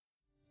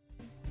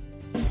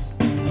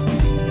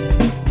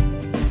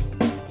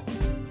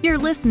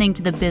listening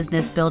to the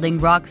Business Building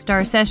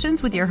Rockstar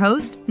Sessions with your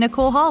host,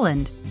 Nicole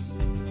Holland.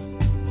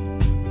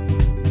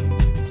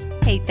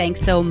 Hey,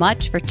 thanks so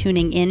much for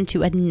tuning in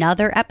to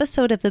another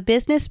episode of the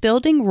Business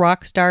Building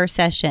Rockstar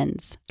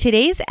Sessions.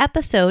 Today's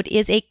episode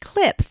is a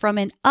clip from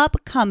an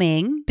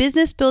upcoming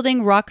Business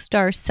Building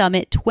Rockstar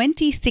Summit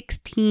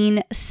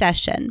 2016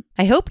 session.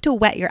 I hope to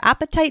whet your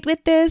appetite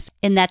with this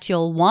and that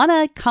you'll want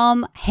to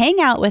come hang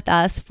out with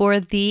us for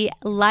the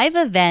live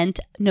event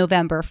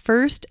November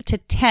 1st to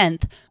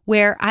 10th,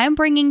 where I'm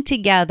bringing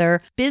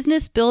together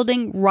business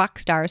building rock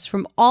stars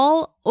from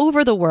all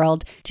over the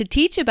world to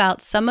teach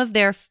about some of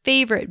their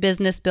favorite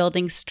business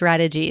building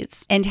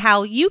strategies and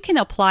how you can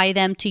apply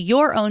them to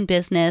your own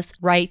business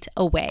right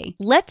away.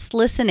 Let's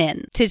listen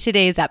in to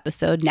today's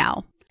episode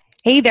now.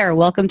 Hey there,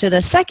 welcome to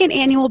the second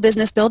annual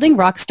Business Building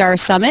Rockstar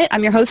Summit.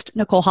 I'm your host,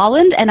 Nicole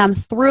Holland, and I'm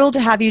thrilled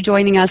to have you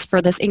joining us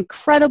for this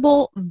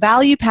incredible,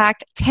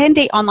 value-packed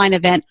 10-day online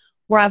event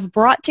where I've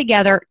brought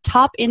together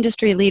top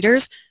industry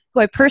leaders who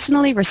I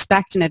personally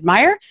respect and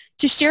admire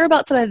to share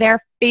about some of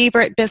their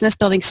favorite business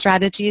building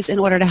strategies in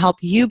order to help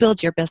you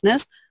build your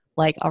business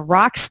like a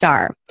rock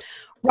star.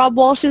 Rob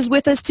Walch is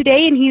with us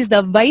today, and he's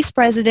the Vice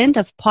President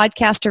of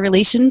Podcaster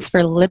Relations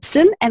for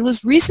Libsyn and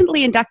was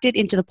recently inducted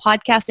into the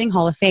Podcasting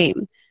Hall of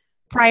Fame.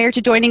 Prior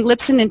to joining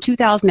Libsyn in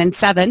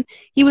 2007,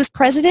 he was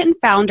president and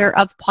founder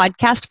of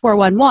Podcast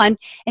 411,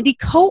 and he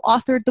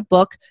co-authored the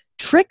book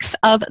Tricks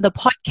of the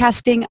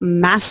Podcasting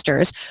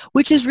Masters,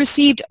 which has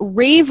received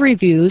rave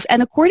reviews.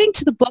 And according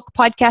to the book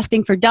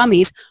Podcasting for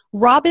Dummies,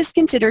 Rob is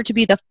considered to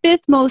be the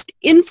fifth most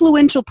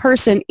influential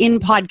person in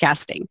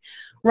podcasting.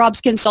 Rob's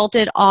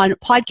consulted on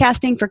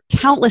podcasting for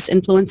countless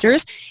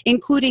influencers,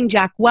 including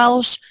Jack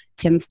Welch,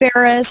 Tim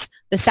Ferriss,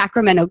 the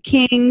Sacramento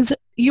Kings,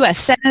 U.S.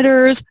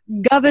 Senators,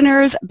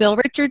 Governors, Bill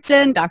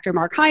Richardson, Dr.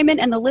 Mark Hyman,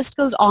 and the list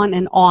goes on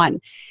and on.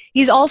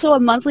 He's also a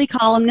monthly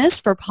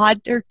columnist for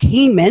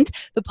Podertainment,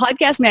 the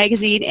podcast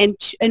magazine,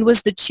 and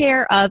was the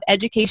chair of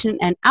Education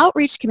and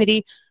Outreach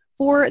Committee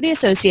for the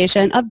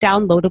Association of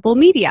Downloadable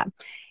Media.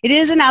 It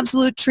is an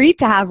absolute treat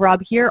to have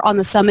Rob here on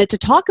the summit to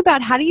talk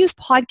about how to use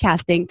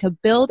podcasting to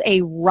build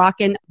a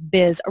rockin'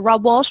 biz.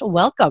 Rob Walch,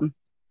 welcome.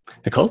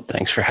 Nicole,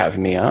 thanks for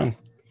having me on.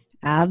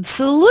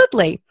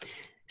 Absolutely.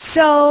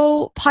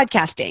 So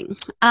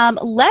podcasting,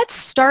 let's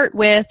start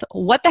with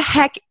what the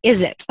heck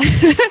is it?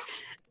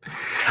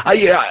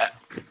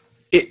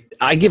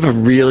 I give a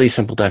really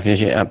simple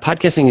definition.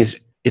 Podcasting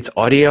it's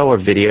audio or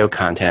video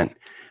content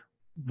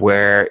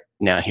where,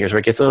 now here's where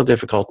it gets a little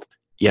difficult.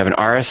 You have an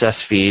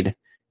RSS feed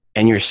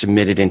and you're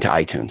submitted into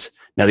iTunes.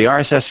 Now the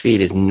RSS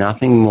feed is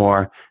nothing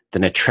more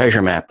than a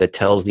treasure map that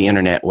tells the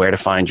internet where to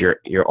find your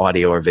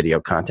audio or video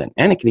content.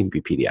 And it can even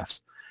be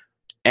PDFs.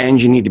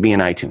 And you need to be in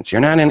iTunes. If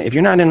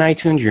you're not in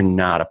iTunes, you're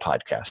not a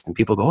podcast. And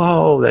people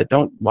go,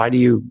 why do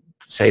you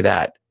say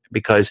that?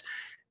 Because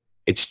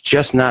it's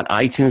just not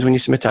iTunes when you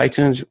submit to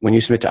iTunes. When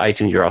you submit to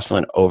iTunes, you're also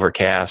in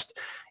Overcast,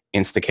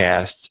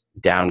 Instacast,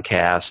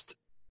 Downcast,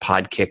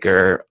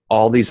 Podkicker,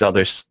 all these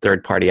other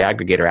third-party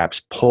aggregator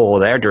apps pull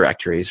their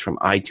directories from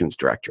iTunes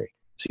directory.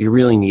 So you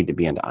really need to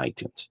be into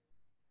iTunes.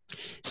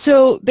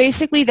 So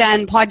basically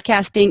then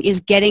podcasting is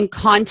getting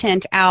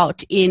content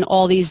out in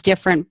all these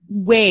different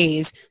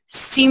ways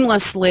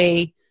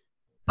seamlessly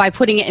by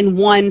putting it in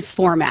one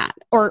format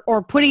or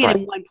putting it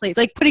in one place,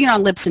 like putting it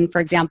on Libsyn, for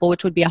example,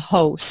 which would be a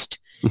host.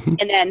 Mm-hmm.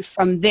 And then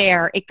from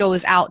there, it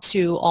goes out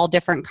to all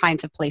different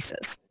kinds of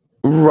places.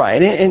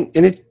 Right. And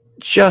it's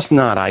just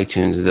not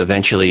iTunes.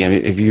 Eventually, I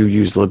mean, if you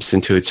use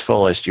Libsyn to its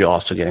fullest, you'll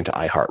also get into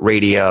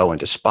iHeartRadio,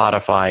 into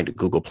Spotify, to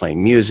Google Play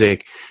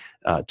Music,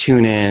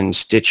 TuneIn,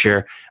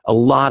 Stitcher, a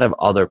lot of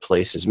other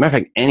places. Matter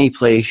of fact, any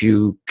place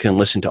you can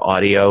listen to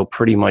audio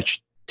pretty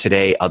much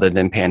today other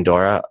than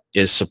Pandora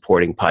is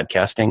supporting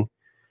podcasting.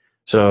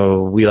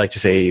 So we like to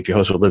say if you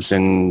host with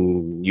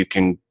Libsyn, you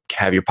can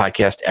have your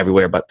podcast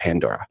everywhere but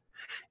Pandora.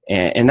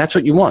 And that's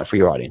what you want for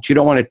your audience. You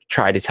don't want to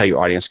try to tell your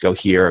audience, go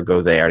here or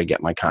go there to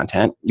get my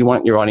content. You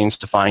want your audience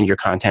to find your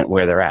content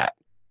where they're at.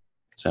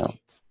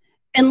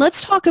 And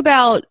let's talk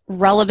about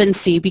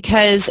relevancy,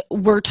 because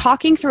we're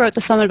talking throughout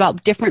the summit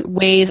about different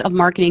ways of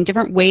marketing,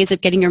 different ways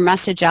of getting your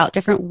message out,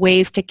 different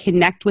ways to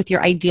connect with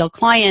your ideal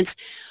clients.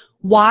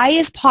 Why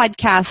is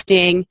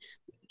podcasting,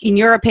 in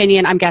your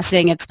opinion, I'm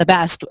guessing it's the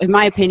best. In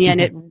my opinion,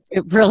 it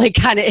really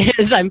kind of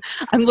is. I'm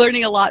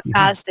learning a lot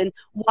fast. And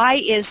why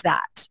is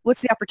that?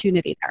 What's the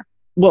opportunity there?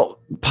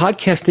 Well,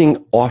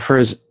 podcasting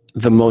offers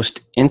the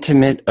most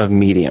intimate of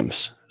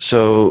mediums.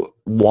 So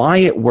why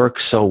it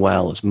works so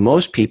well is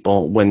most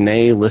people, when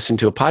they listen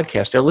to a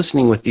podcast, they're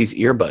listening with these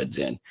earbuds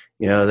in.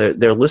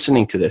 They're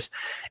listening to this.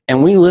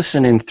 And we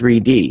listen in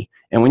 3D.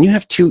 And when you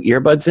have two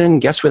earbuds in,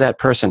 guess where that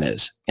person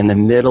is? In the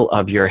middle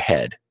of your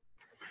head.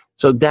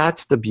 So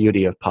that's the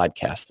beauty of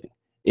podcasting.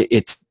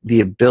 It's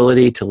the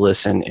ability to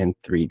listen in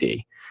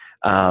 3D.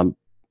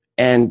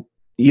 And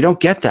you don't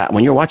get that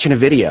when you're watching a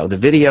video. The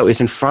video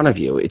is in front of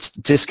you. It's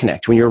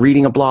disconnect. When you're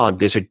reading a blog,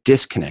 there's a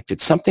disconnect.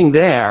 It's something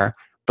there,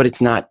 but it's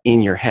not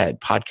in your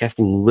head.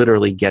 Podcasting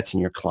literally gets in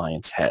your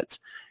clients' heads.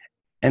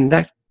 And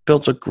that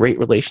builds a great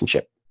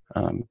relationship,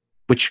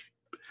 which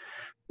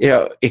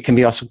it can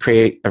be also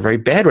create a very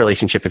bad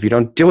relationship if you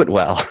don't do it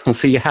well.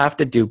 So you have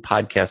to do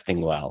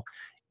podcasting well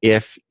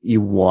if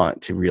you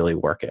want to really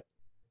work it.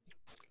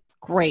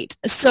 Great.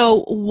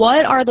 So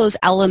what are those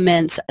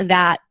elements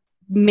that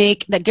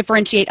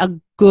differentiate a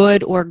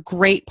good or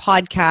great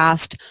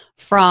podcast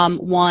from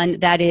one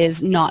that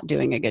is not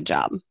doing a good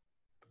job?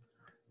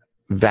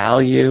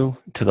 Value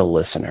to the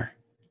listener.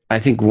 I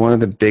think one of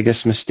the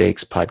biggest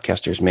mistakes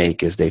podcasters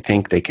make is they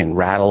think they can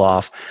rattle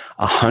off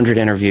 100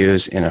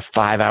 interviews in a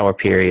 5-hour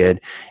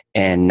period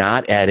and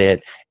not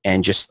edit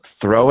and just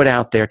throw it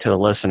out there to the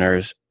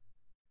listeners,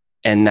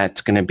 and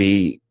that's going to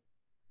be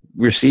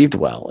received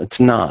well.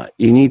 It's not.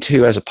 You need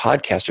to, as a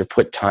podcaster,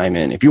 put time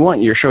in. If you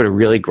want your show to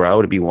really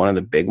grow, to be one of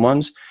the big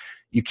ones,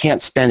 you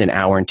can't spend an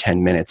hour and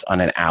 10 minutes on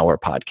an hour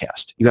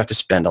podcast. You have to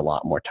spend a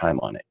lot more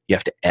time on it. You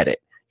have to edit.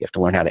 You have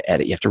to learn how to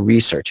edit. You have to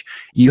research.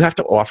 You have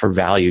to offer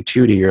value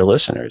too to your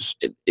listeners.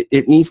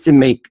 It needs to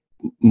make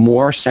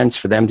more sense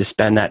for them to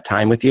spend that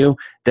time with you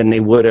than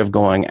they would have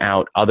going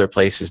out other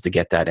places to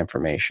get that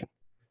information.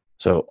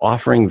 So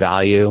offering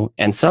value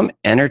and some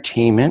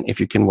entertainment, if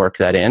you can work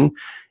that in,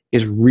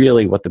 is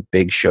really what the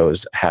big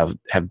shows have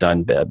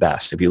done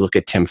best. If you look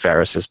at Tim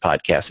Ferriss's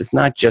podcast, it's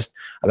not just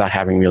about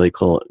having really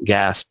cool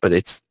guests, but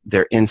it's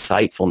their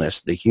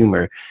insightfulness, the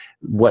humor,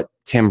 what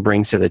Tim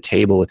brings to the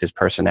table with his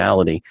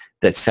personality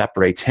that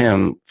separates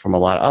him from a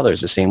lot of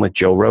others. The same with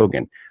Joe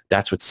Rogan.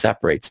 That's what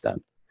separates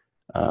them.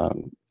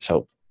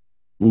 So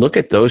look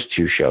at those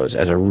two shows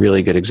as a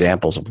really good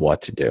examples of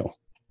what to do.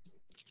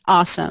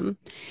 Awesome.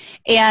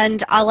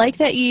 And I like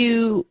that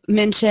you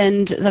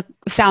mentioned the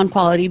sound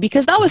quality,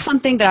 because that was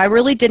something that I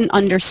really didn't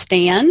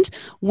understand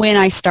when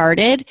I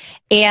started.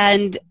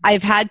 And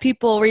I've had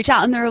people reach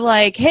out and they're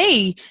like,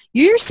 hey,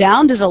 your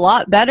sound is a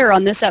lot better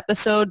on this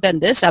episode than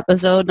this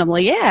episode. And I'm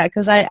like, yeah,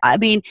 because I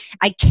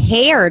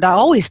cared. I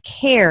always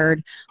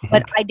cared,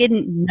 but I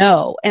didn't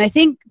know. And I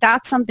think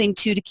that's something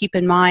too to keep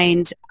in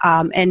mind.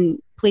 And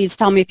please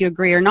tell me if you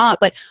agree or not.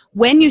 But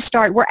when you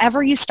start,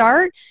 wherever you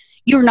start,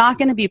 you're not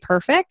going to be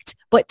perfect,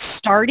 but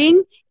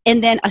starting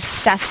and then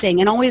assessing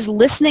and always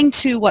listening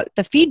to what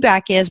the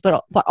feedback is,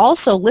 but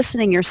also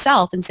listening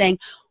yourself and saying,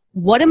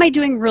 what am I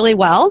doing really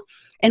well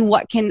and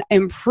what can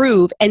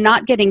improve, and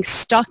not getting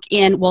stuck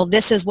in, well,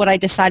 this is what I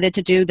decided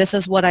to do, this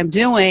is what I'm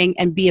doing,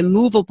 and be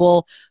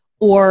immovable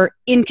or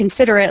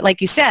inconsiderate,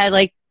 like you said,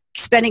 like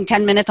spending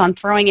 10 minutes on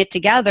throwing it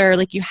together.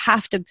 Like you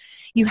have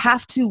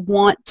to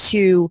want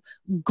to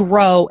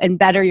grow and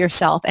better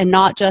yourself, and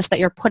not just that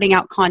you're putting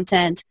out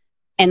content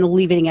and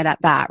leaving it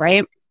at that,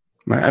 right?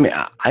 I mean,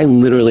 I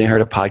literally heard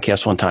a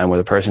podcast one time where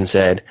the person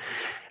said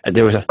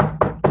there was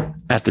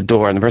at the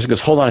door, and the person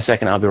goes, hold on a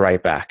second, I'll be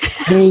right back.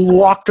 And he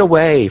walked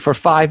away for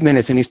 5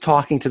 minutes, and he's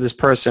talking to this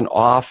person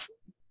off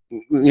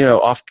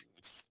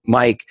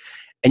mic,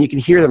 and you can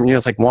hear them,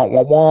 it's like, wah,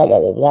 wah, wah, wah,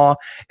 wah, wah.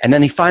 And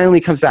then he finally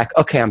comes back.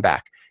 Okay, I'm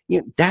back.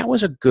 That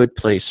was a good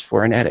place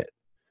for an edit.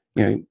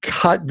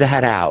 Cut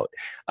that out.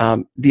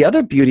 The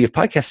other beauty of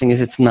podcasting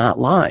is it's not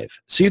live.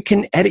 So you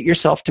can edit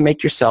yourself to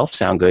make yourself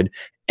sound good.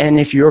 And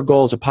if your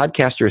goal as a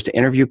podcaster is to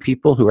interview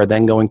people who are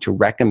then going to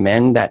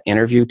recommend that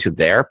interview to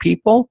their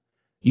people,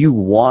 you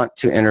want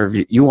to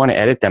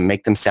edit them,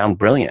 make them sound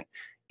brilliant.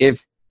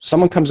 If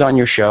someone comes on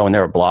your show and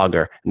they're a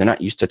blogger and they're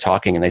not used to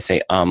talking and they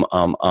say, all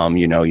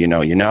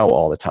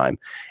the time,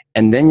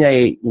 and then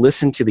they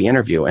listen to the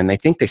interview and they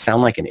think they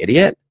sound like an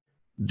idiot,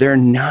 they're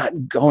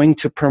not going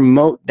to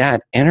promote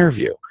that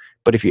interview.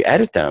 But if you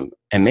edit them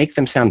and make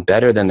them sound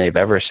better than they've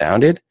ever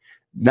sounded,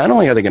 not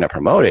only are they going to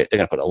promote it, they're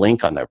going to put a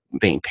link on the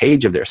main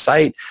page of their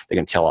site. They're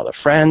going to tell all their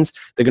friends.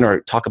 They're going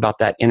to talk about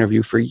that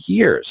interview for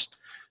years.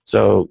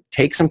 So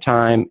take some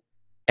time,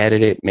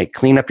 edit it,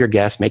 clean up your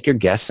guests, make your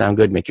guests sound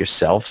good, make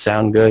yourself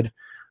sound good.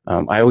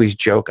 I always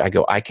joke,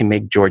 I can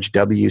make George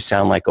W.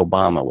 sound like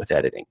Obama with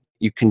editing.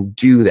 You can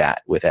do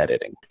that with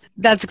editing.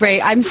 That's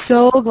great. I'm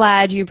so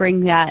glad you bring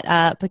that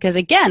up, because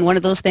again, one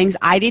of those things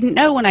I didn't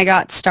know when I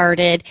got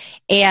started,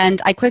 and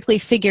I quickly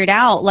figured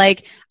out,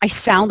 like, I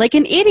sound like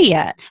an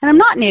idiot, and I'm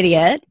not an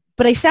idiot,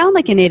 but I sound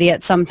like an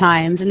idiot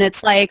sometimes. And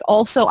it's like,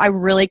 also, I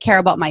really care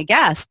about my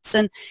guests.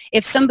 And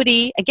if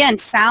somebody, again,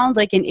 sounds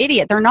like an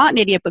idiot, they're not an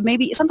idiot, but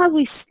maybe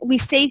sometimes we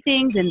say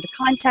things in the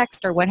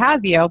context or what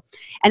have you,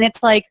 and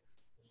it's like,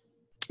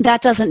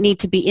 that doesn't need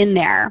to be in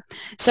there.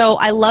 So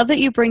I love that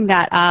you bring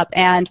that up.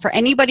 And for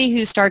anybody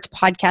who starts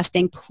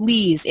podcasting,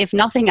 please, if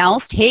nothing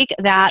else, take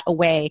that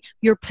away.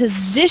 You're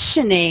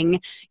positioning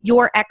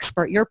your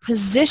expert. You're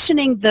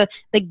positioning the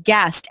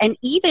guest. And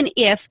even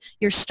if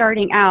you're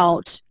starting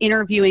out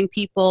interviewing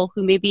people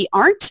who maybe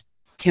aren't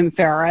Tim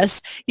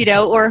Ferriss,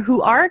 or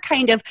who are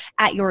kind of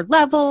at your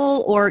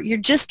level, or you're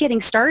just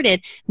getting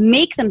started,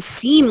 make them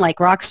seem like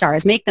rock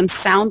stars, make them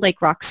sound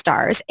like rock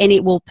stars, and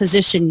it will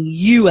position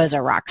you as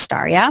a rock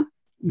star, yeah?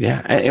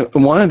 Yeah.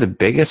 And one of the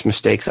biggest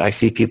mistakes I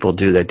see people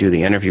do that do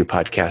the interview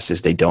podcast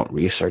is they don't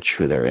research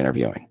who they're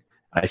interviewing.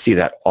 I see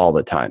that all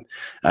the time.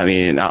 I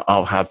mean,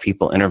 I'll have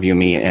people interview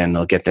me and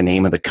they'll get the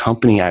name of the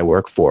company I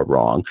work for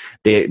wrong.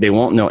 They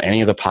won't know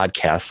any of the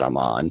podcasts I'm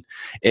on.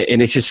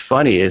 And it's just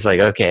funny. It's like,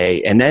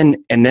 okay. And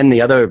then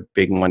the other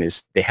big one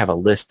is they have a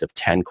list of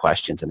 10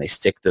 questions and they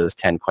stick those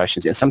 10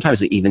 questions. And sometimes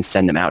they even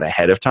send them out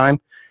ahead of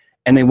time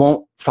and they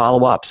won't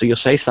follow up. So you'll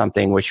say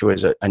something which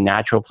was a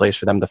natural place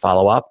for them to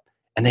follow up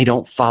and they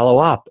don't follow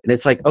up. And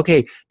it's like,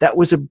 okay, that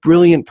was a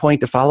brilliant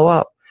point to follow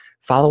up.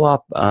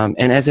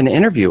 And as an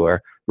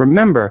interviewer,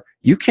 remember,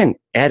 you can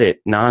edit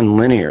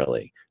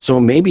non-linearly. So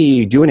maybe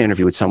you do an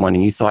interview with someone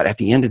and you thought at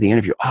the end of the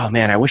interview, oh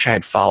man, I wish I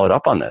had followed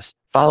up on this.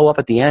 Follow up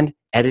at the end,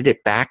 edit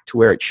it back to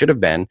where it should have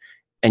been,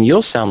 and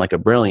you'll sound like a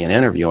brilliant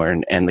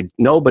interviewer, and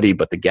nobody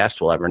but the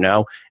guest will ever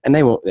know, and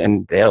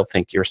they'll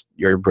think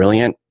you're a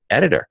brilliant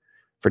editor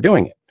for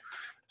doing it.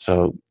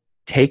 So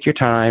take your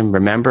time.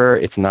 Remember,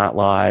 it's not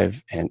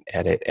live, and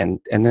edit, and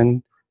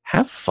then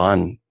have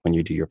fun when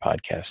you do your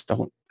podcast.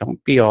 Don't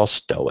be all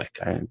stoic.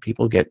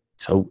 People get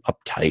so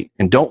uptight,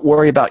 and don't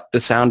worry about the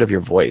sound of your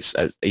voice.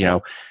 As you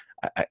know,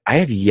 I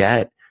have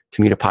yet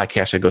to meet a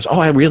podcaster that goes, "Oh,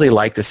 I really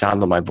like the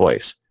sound of my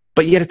voice,"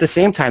 but yet at the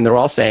same time, they're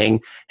all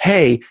saying,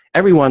 "Hey,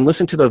 everyone,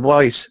 listen to the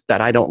voice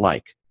that I don't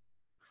like."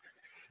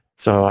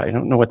 So I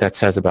don't know what that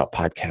says about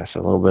podcasts.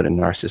 A little bit of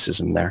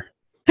narcissism there.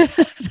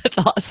 That's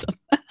awesome.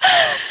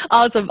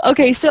 Awesome.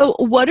 Okay, so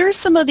what are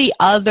some of the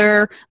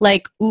other,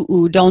 like,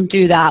 don't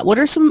do that? What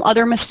are some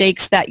other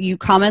mistakes that you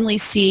commonly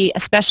see,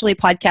 especially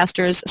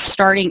podcasters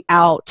starting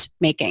out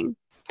making?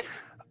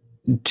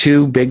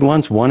 Two big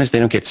ones. One is they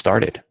don't get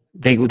started.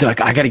 They're like,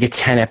 I got to get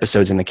 10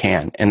 episodes in the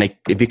can, and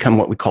they become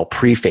what we call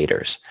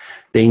pre-faders.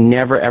 They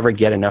never, ever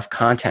get enough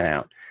content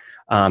out.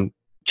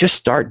 Just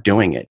start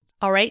doing it.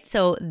 All right,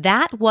 so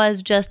that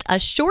was just a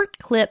short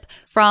clip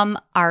from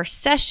our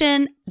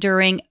session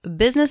during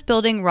Business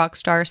Building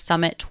Rockstar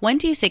Summit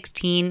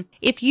 2016.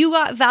 If you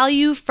got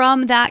value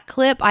from that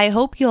clip, I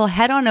hope you'll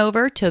head on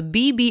over to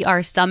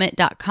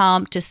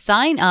bbrsummit.com to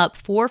sign up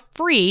for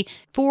free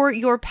for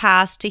your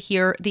pass to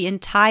hear the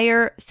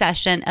entire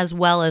session as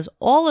well as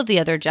all of the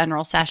other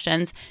general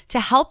sessions to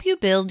help you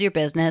build your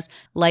business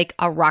like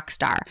a rock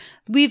star.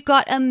 We've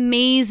got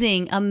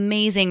amazing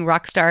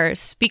rockstar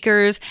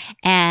speakers,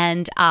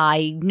 and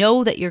I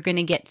know that you're going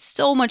to get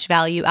so much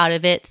value out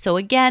of it. So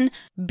again,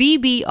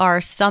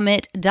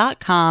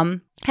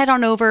 bbrsummit.com. Head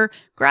on over,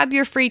 grab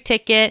your free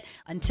ticket.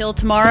 Until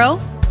tomorrow.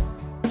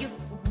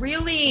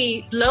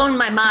 Really blown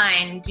my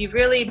mind. You've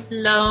really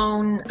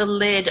blown the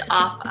lid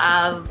off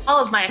of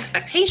all of my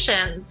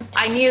expectations.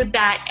 I knew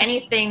that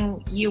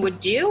anything you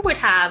would do would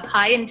have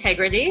high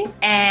integrity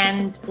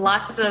and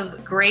lots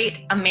of great,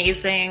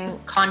 amazing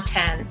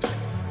content.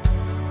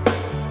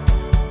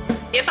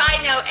 If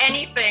I know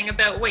anything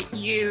about what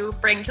you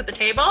bring to the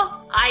table,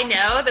 I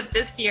know that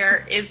this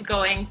year is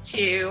going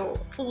to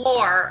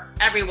floor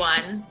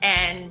everyone,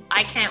 and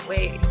I can't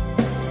wait.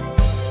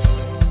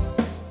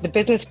 The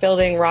Business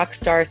Building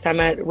Rockstar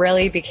Summit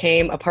really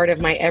became a part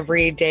of my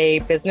everyday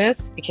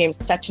business, became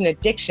such an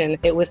addiction.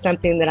 It was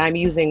something that I'm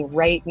using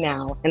right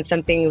now and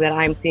something that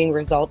I'm seeing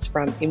results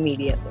from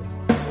immediately.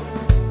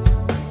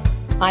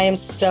 I am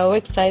so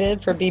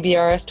excited for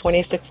BBRS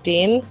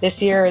 2016.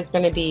 This year is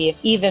going to be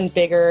even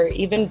bigger,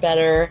 even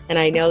better, and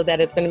I know that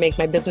it's going to make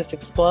my business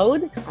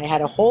explode. I had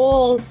a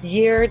whole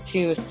year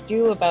to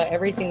stew about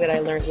everything that I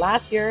learned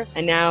last year,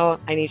 and now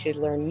I need to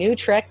learn new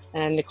tricks,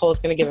 and Nicole's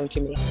going to give them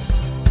to me.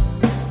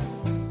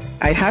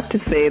 I have to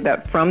say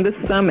that from the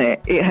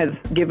summit, it has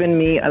given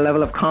me a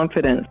level of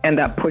confidence and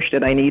that push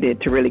that I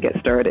needed to really get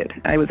started.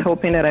 I was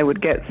hoping that I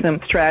would get some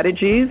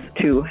strategies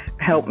to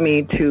help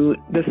me to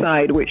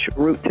decide which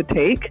route to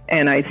take,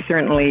 and I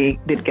certainly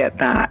did get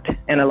that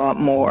and a lot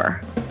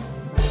more.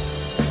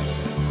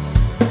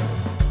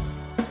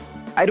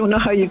 I don't know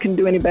how you can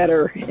do any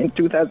better in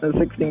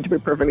 2016, to be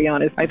perfectly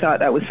honest. I thought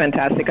that was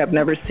fantastic. I've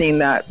never seen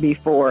that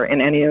before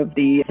in any of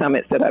the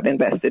summits that I've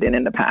invested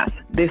in the past.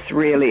 This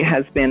really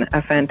has been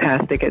a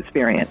fantastic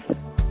experience.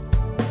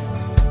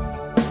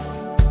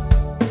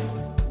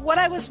 What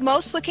I was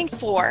most looking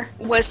for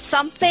was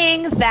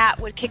something that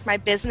would kick my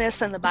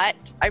business in the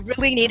butt. I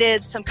really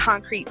needed some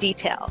concrete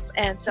details.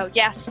 And so,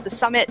 yes, the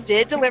summit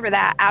did deliver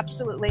that,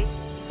 absolutely.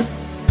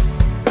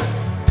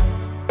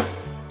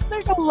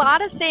 There's a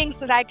lot of things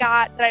that I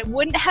got that I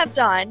wouldn't have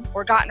done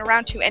or gotten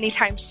around to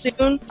anytime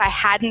soon if I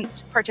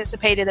hadn't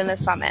participated in the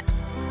summit.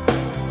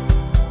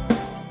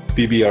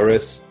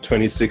 BBRS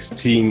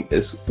 2016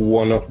 is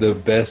one of the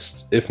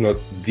best, if not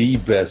the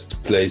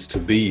best place to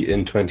be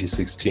in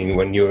 2016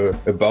 when you're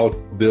about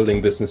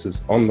building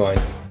businesses online.